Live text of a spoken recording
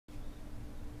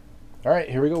All right,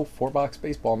 here we go. 4-box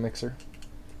baseball mixer.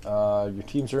 Your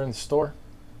teams are in the store,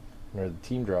 or the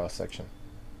team draw section.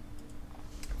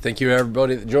 Thank you,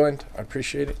 everybody that joined. I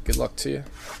appreciate it. Good luck to you.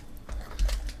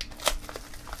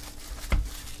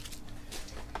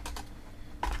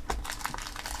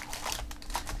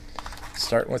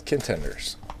 Starting with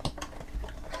contenders.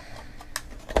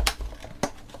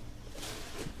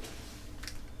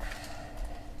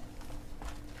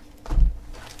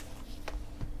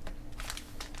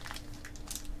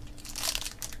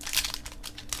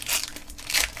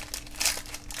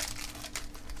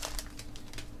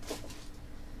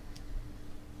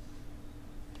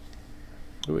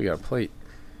 Ooh, we got a plate.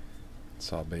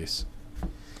 Saw base.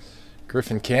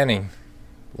 Griffin Canning,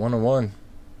 101.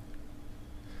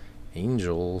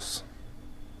 Angels.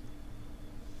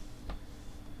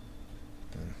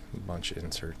 A bunch of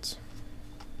inserts.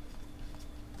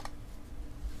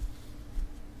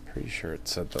 Pretty sure it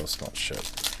said those don't ship,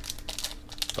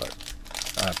 but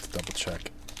I have to double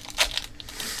check.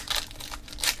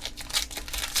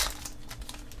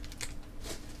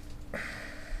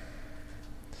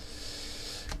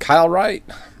 Kyle Wright,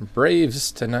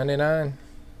 Braves /99.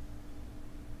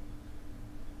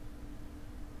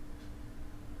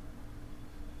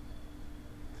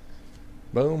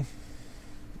 Boom.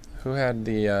 Who had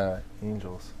the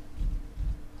Angels?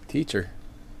 Teacher.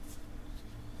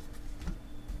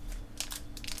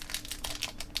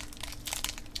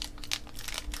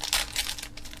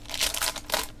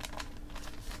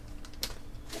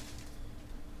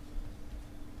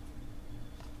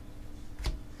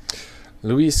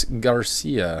 Luis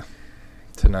Garcia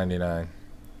 /99.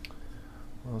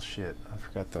 Well, shit. I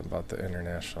forgot about the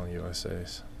international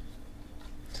USAs.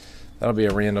 That'll be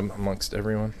a random amongst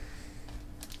everyone.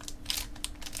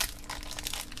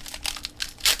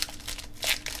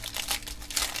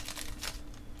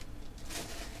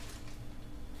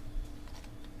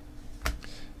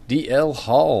 DL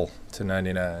Hall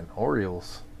 /99.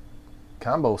 Orioles.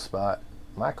 Combo spot.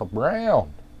 Michael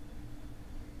Brown.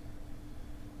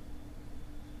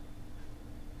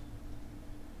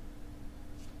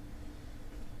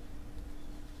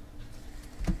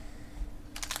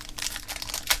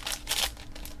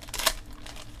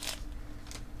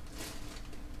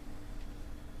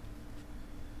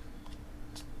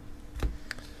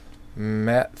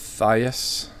 Matt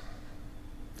Thias,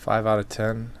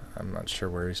 5/10. I'm not sure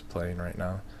where he's playing right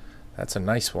now. That's a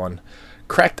nice one.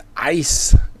 Cracked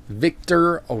Ice,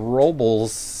 Victor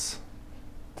Robles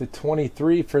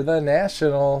 /23 for the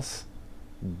Nationals.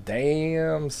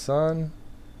 Damn, son.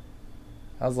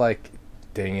 I was like,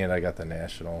 dang it, I got the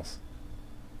Nationals.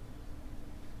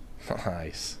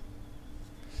 Nice.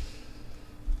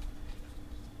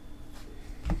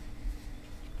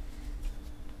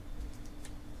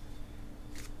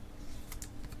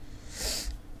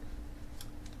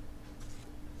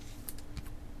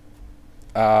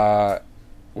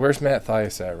 Where's Matt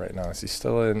Thias at right now? Is he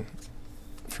still in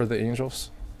for the Angels?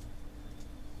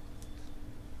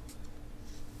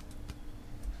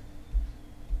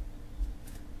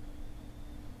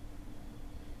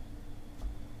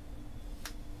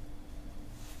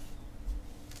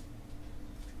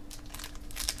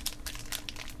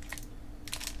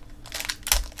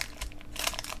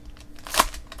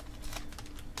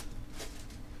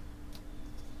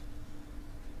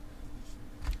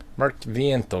 Mark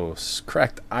Vientos,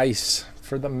 Cracked Ice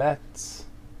for the Mets.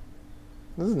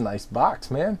 This is a nice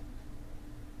box, man.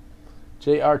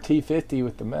 JRT 50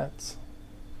 with the Mets.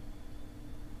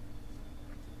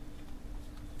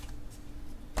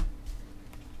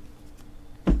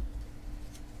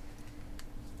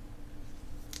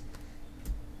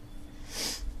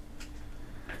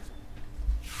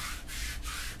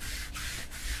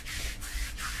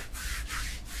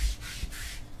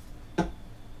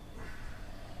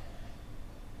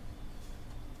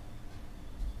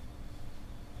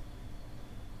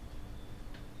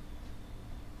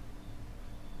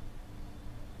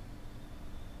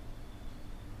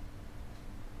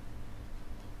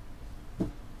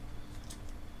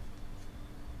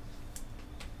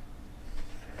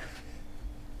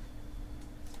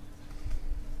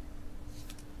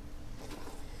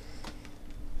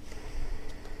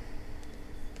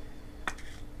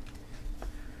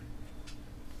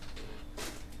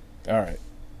 All right.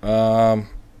 We'll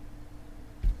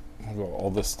go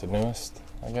oldest to newest,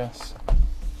 I guess.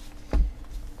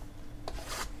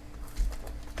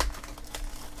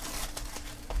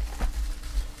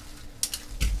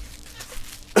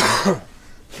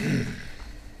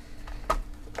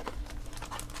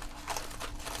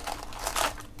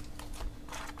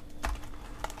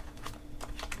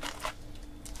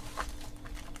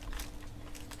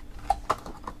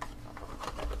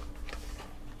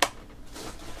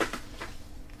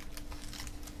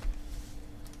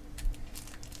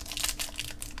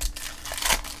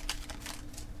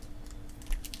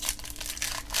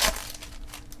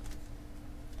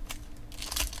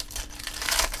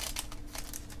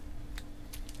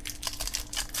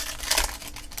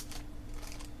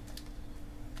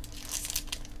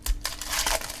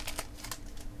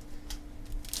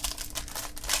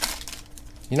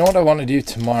 You know what I want to do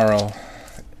tomorrow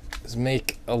is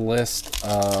make a list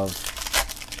of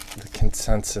the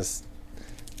consensus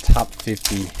top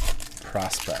 50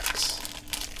 prospects.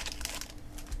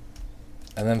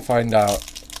 And then find out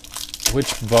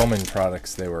which Bowman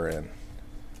products they were in.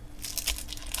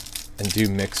 And do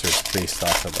mixers based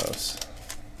off of those.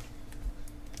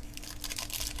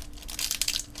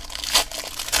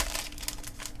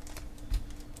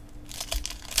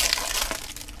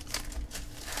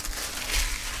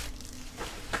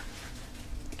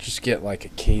 Just get like a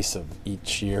case of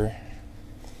each year.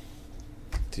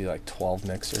 Do like 12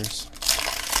 mixers.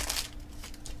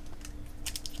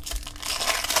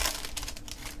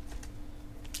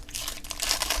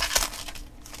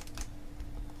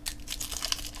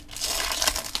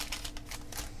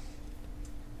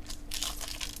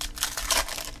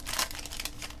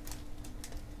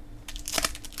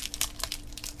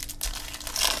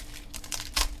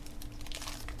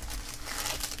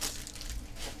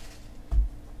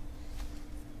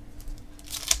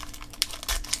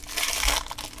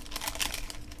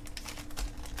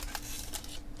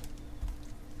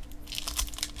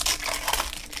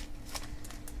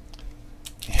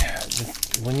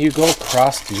 When you go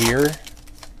across the year,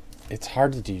 it's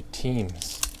hard to do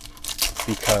teams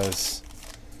because,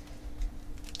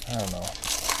 I don't know,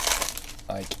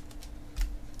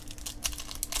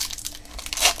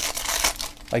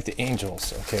 like the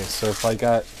Angels. Okay, so if I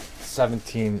got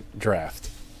 17 draft,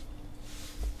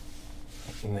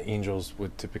 and the Angels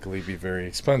would typically be very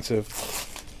expensive,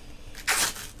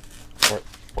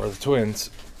 or the Twins,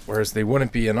 whereas they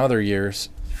wouldn't be in other years.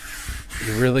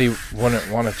 You really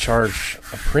wouldn't want to charge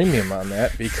a premium on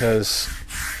that because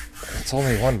it's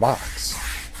only one box.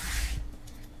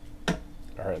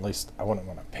 Or at least I wouldn't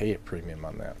want to pay a premium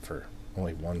on that for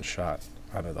only one shot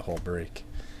out of the whole break.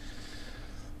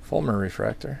 Fulmer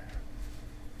refractor.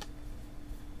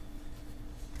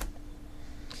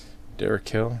 Derek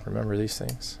Hill, remember these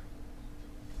things?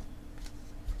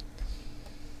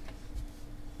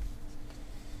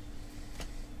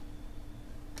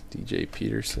 DJ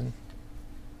Peterson.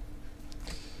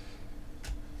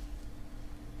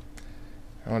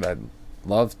 What I'd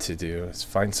love to do is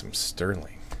find some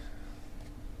Sterling.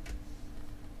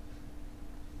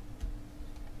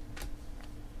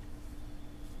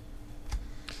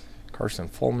 Carson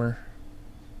Fulmer.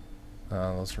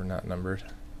 Those were not numbered.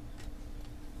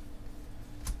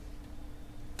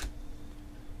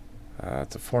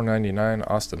 It's a $4.99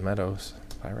 Austin Meadows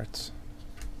Pirates.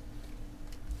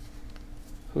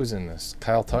 Who's in this?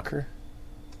 Kyle Tucker?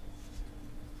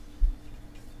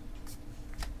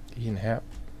 Ian Happ?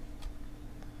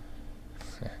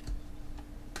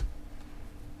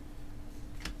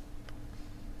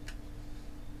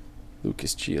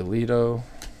 Lucas Giolito.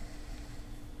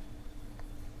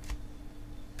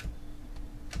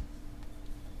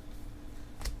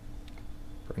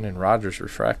 Brendan Rodgers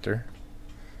refractor.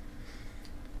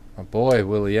 My boy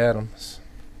Willie Adams.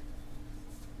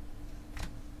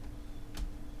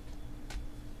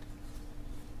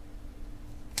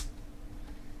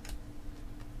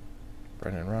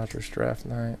 Brendan Rodgers draft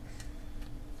night.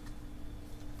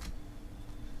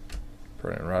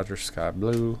 Brendan Rodgers sky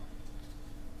blue.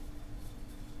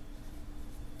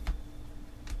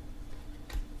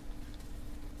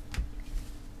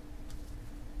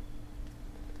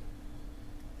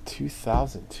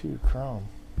 $2,002 Chrome.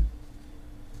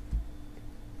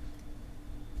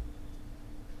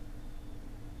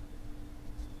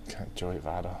 God, Joey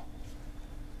Votto.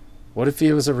 What if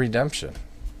he was a redemption?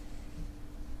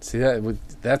 See,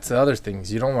 that's the other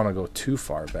things. You don't want to go too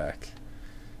far back.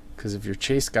 Because if your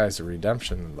chase guy's a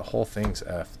redemption, then the whole thing's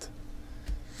effed.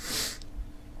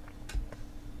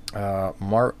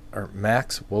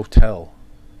 Max Wotel.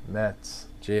 Mets.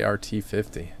 JRT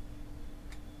 50.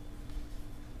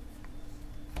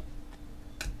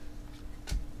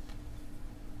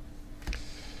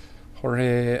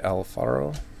 Jorge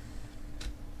Alfaro.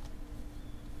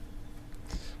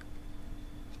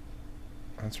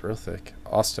 That's real thick.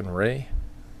 Austin Ray,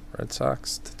 Red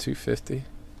Sox to 250.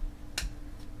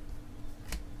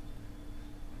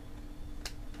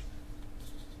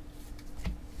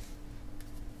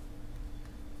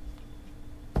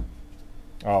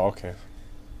 Oh, okay.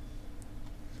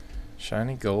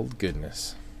 Shiny gold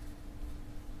goodness.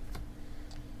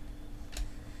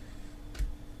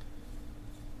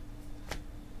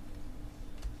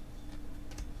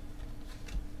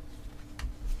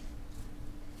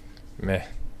 Meh.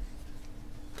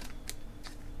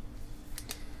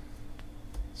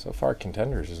 So far,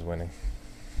 Contenders is winning.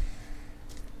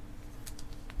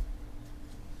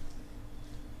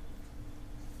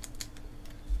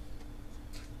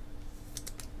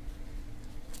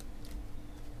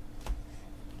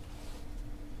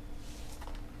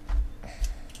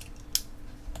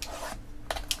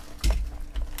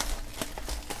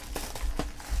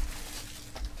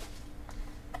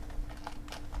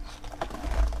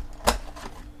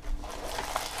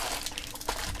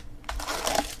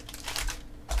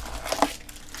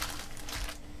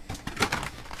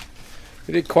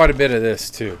 We did quite a bit of this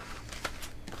too.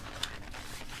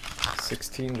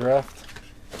 16 draft.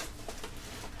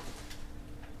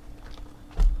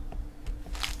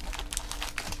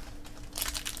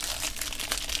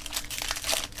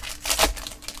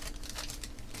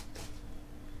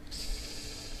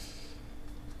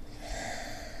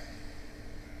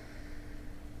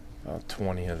 About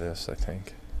 20 of this, I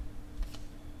think.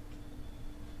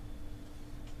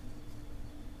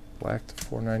 Black to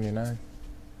 $4.99.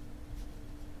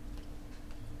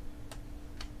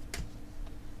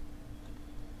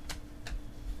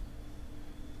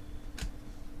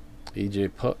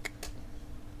 EJ Puck.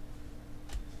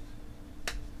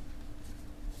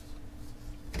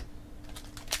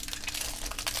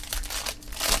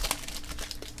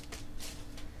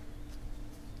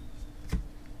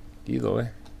 Eloy.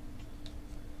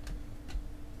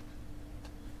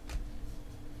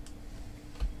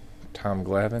 Tom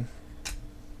Glavine.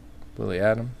 Willie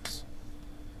Adams.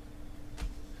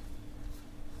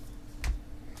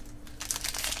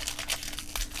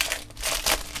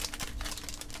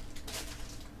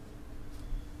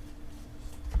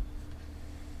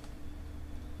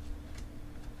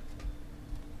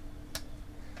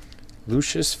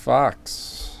 Lucius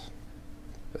Fox.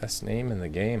 Best name in the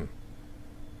game.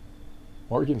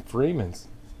 Morgan Freeman's.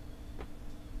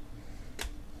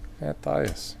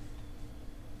 Matthias.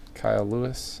 Kyle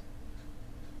Lewis.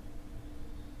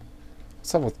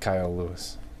 What's up with Kyle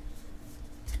Lewis?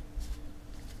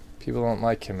 People don't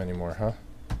like him anymore, huh?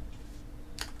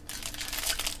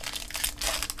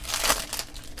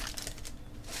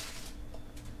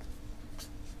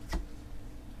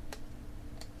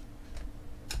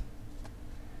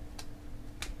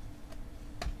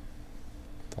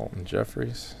 Dalton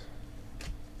Jeffries.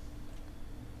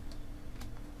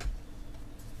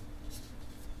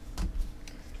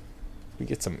 We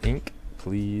get some ink,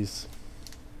 please.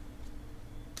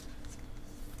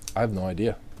 I have no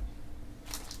idea.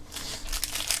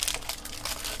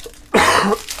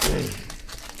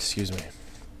 Excuse me.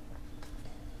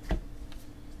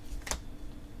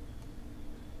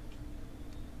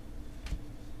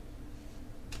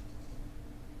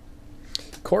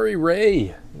 Corey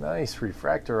Ray. Nice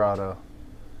refractor auto.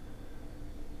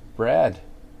 Brad.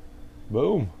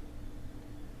 Boom.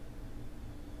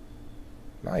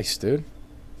 Nice, dude.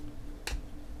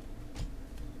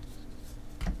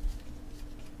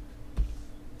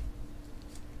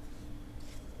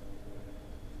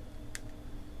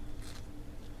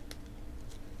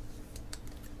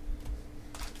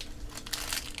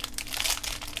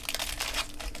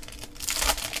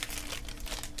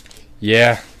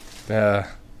 Yeah.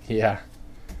 Yeah.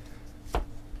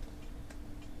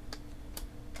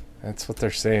 That's what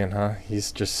they're saying, huh?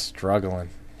 He's just struggling.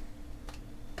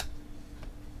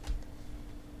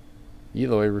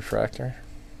 Eloy refractor.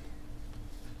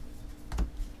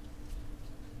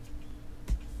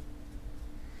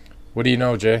 What do you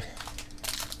know, Jay?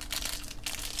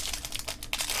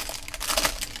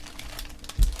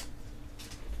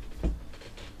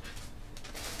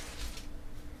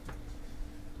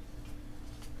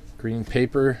 Green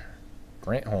paper,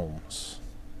 Grant Holmes.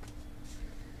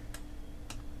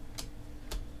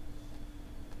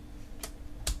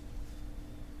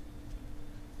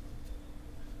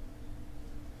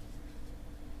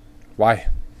 Why?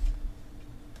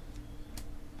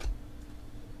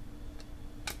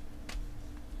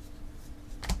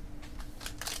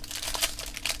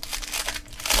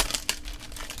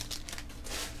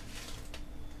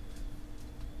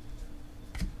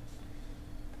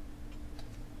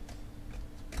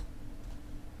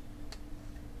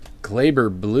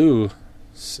 Glaber blue.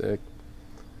 Sick.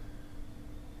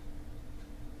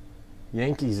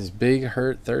 Yankees is big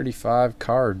hurt 35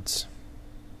 cards.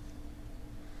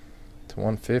 To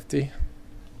 150.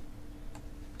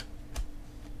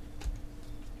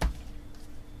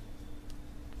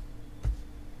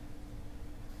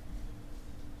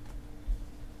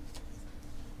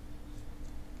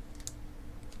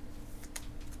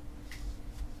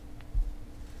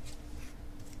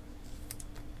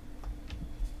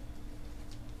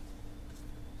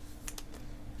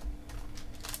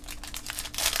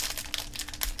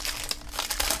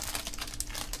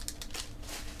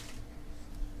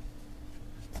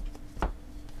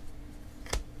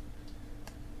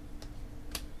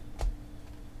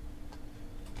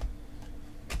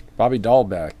 Bobby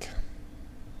Dahlbeck.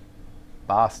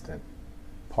 Boston.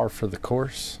 Par for the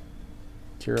course.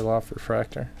 Kirilov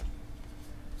refractor.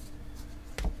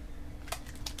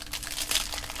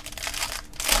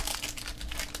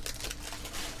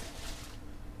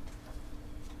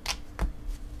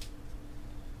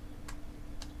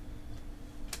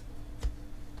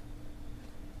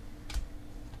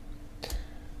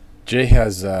 Jay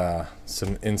has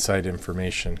some inside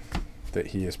information that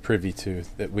he is privy to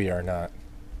that we are not.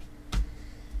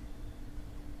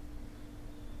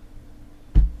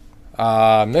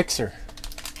 Mixer.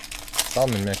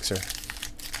 Salmon mixer.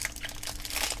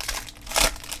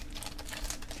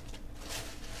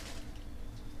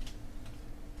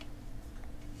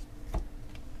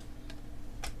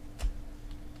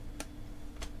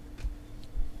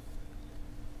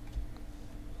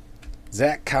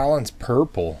 Zach Collins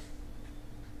purple.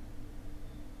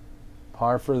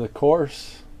 Par for the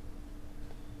course.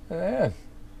 Man,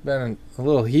 been a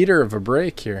little heater of a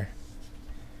break here.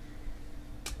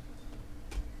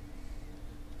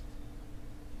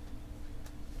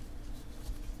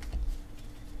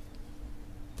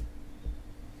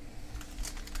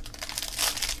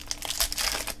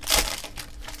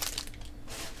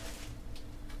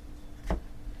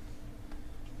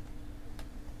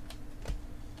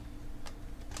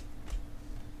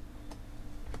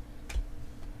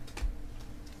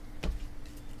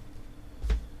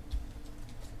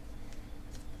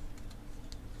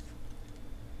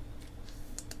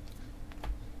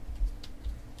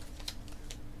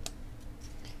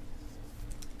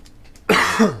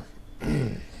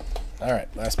 All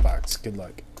right, last box. Good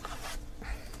luck.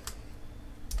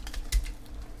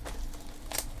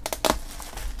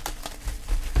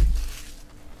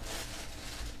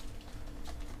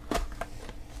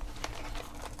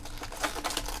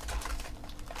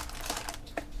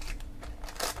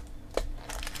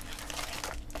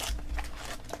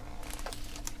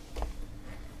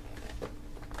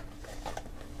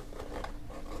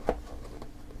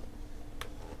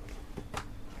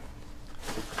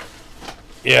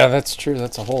 Yeah, that's true.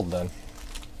 That's a hold then.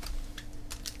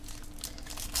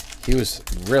 He was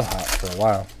real hot for a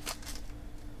while.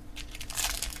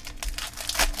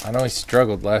 I know he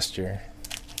struggled last year.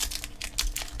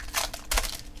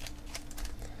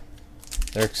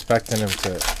 They're expecting him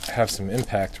to have some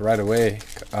impact right away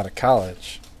out of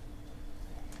college.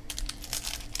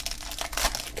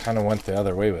 Kind of went the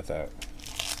other way with that.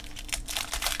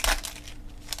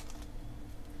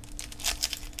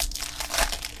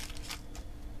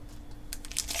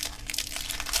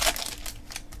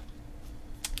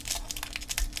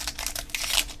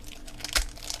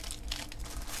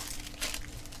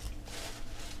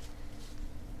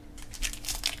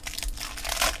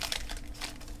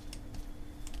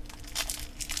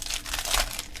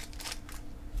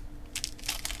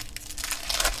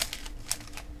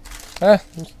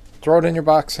 Throw it in your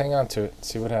box, hang on to it,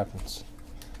 see what happens.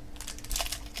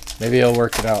 Maybe he'll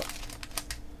work it out.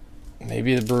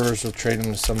 Maybe the Brewers will trade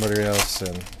him to somebody else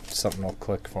and something will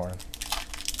click for him.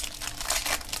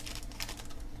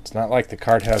 It's not like the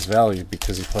card has value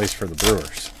because he plays for the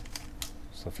Brewers.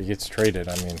 So if he gets traded,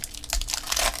 I mean,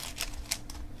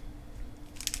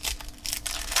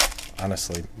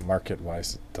 honestly,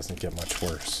 market-wise, it doesn't get much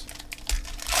worse.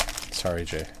 Sorry,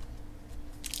 Jay.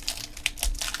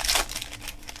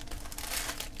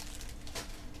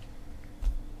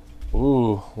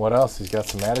 Ooh, what else? He's got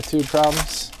some attitude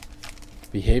problems,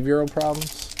 behavioral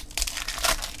problems.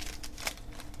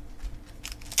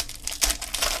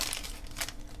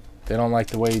 They don't like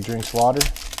the way he drinks water.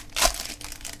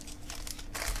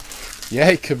 Yeah,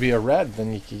 it could be a red.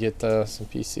 Then you could get some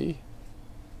PC.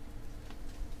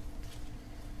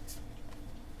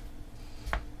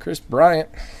 Chris Bryant.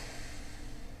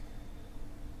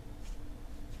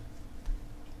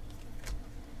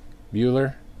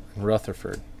 Bueller and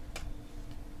Rutherford.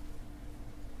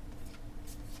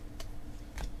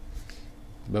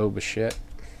 Bo Bichette.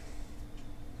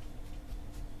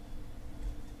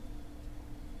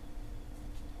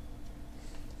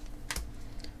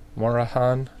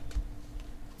 Morahan.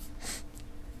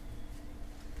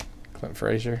 Clint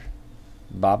Frazier.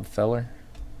 Bob Feller.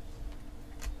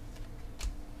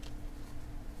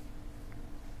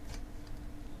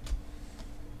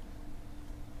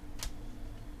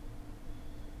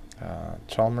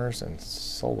 Chalmers and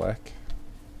Solek.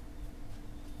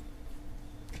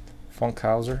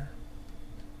 Funkhauser.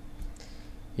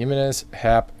 Jimenez,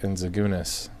 Happ, and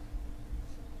Zagunis.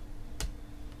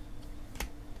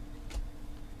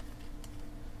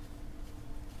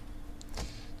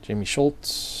 Jamie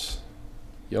Schultz.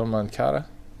 Yoan Moncada.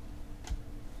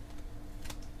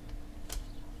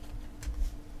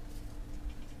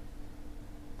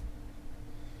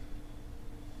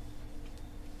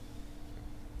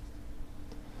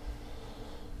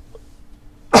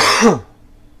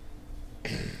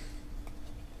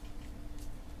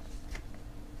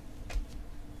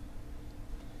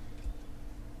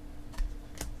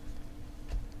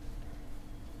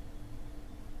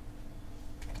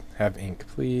 Have ink,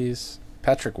 please.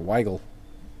 Patrick Weigel.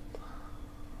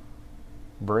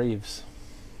 Braves.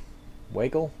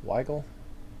 Weigel?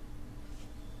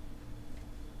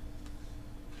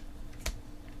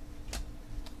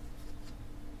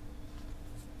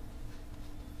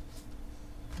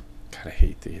 God, I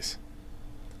hate these.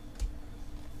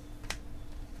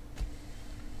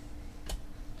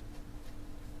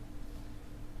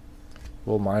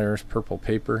 Will Myers, purple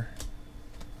paper.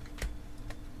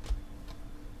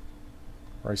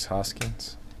 Royce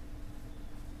Hoskins.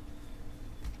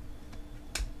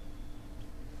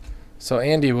 So,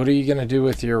 Andy, what are you going to do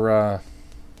with your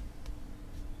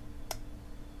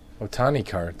Ohtani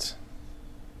cards?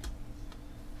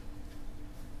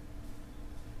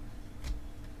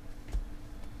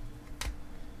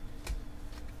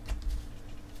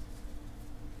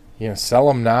 You going to sell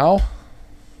them now?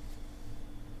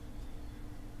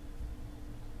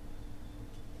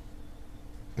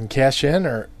 And cash in,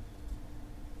 or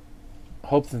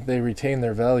hope that they retain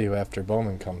their value after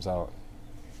Bowman comes out?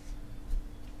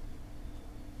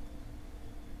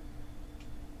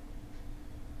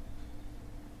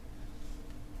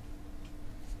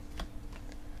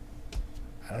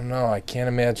 I don't know. I can't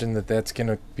imagine that that's going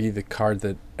to be the card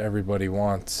that everybody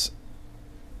wants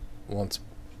once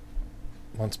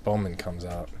Bowman comes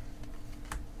out.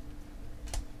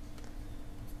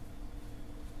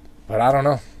 But I don't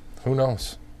know. Who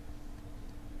knows?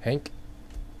 Hank?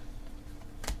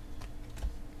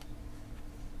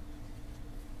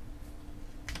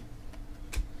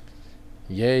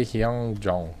 Ye Hyung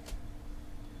Jong.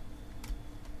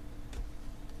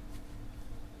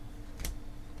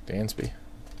 Dansby.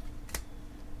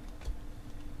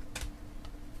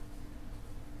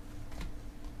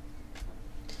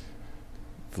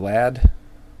 Vlad,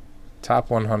 top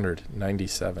 100,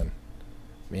 97.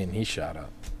 Man, he shot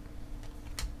up.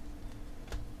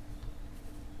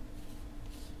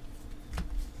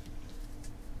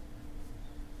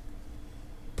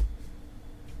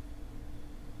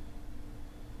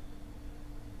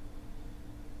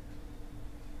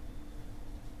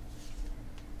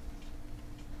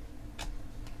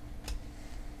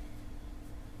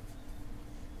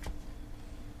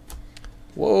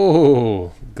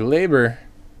 Whoa, Glaber.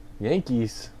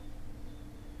 Yankees.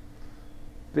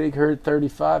 Big Hurt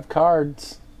 35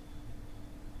 cards.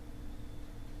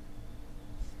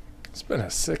 It's been a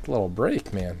sick little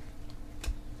break, man.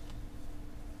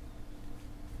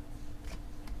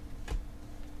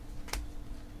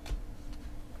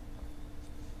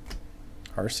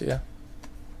 Arcia.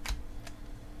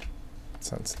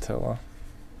 Sensatilla.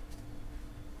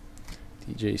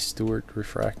 DJ Stewart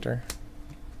refractor.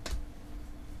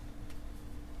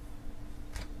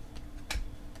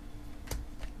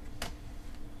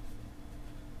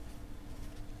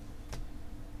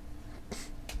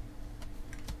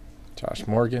 Josh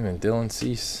Morgan and Dylan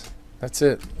Cease. That's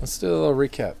it. Let's do a little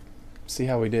recap. See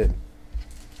how we did.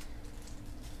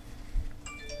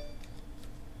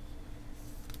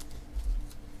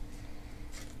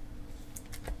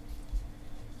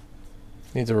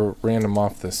 Need to random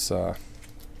off this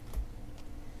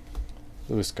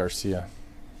Luis Garcia.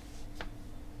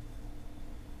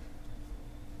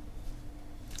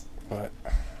 But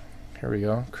here we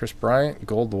go. Chris Bryant,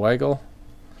 Gold Weigel,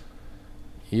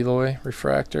 Eloy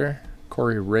refractor,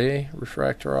 Corey Ray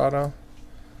refractor auto,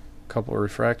 a couple of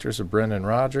refractors of Brendan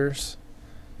Rodgers,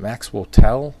 Maxwell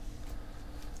Tell,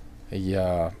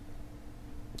 a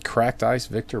cracked ice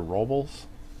Victor Robles,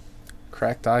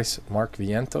 cracked ice Mark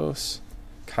Vientos,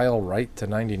 Kyle Wright to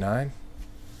 99,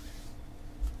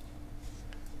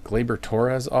 Gleyber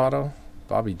Torres auto,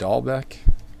 Bobby Dahlbeck,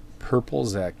 purple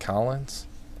Zach Collins,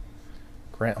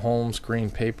 Grant Holmes green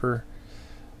paper,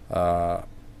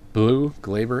 blue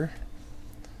Gleyber,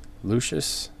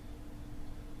 Lucius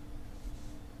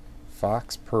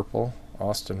Fox purple,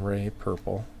 Austin Ray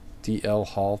purple, DL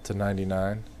Hall to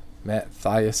 99, Matt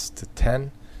Thias to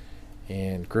 10,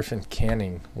 and Griffin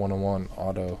Canning 101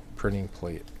 auto printing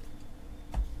plate.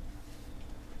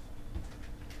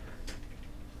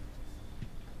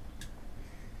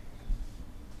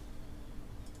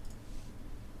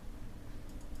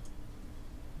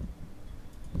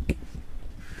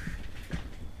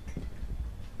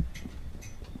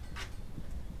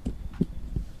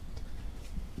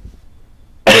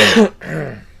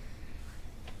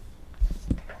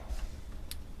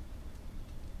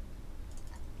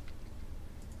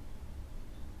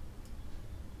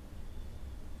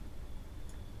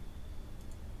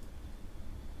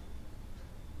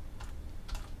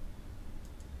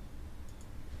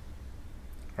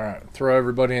 Alright, throw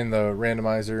everybody in the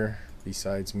randomizer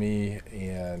besides me,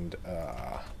 and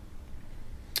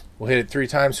we'll hit it 3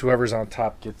 times. Whoever's on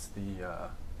top gets the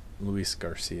Luis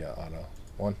Garcia auto.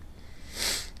 1,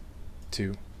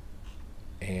 2,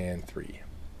 and 3.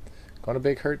 Going to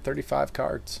Big Hurt, 35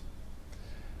 cards.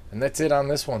 And that's it on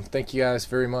this one. Thank you guys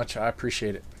very much. I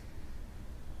appreciate it.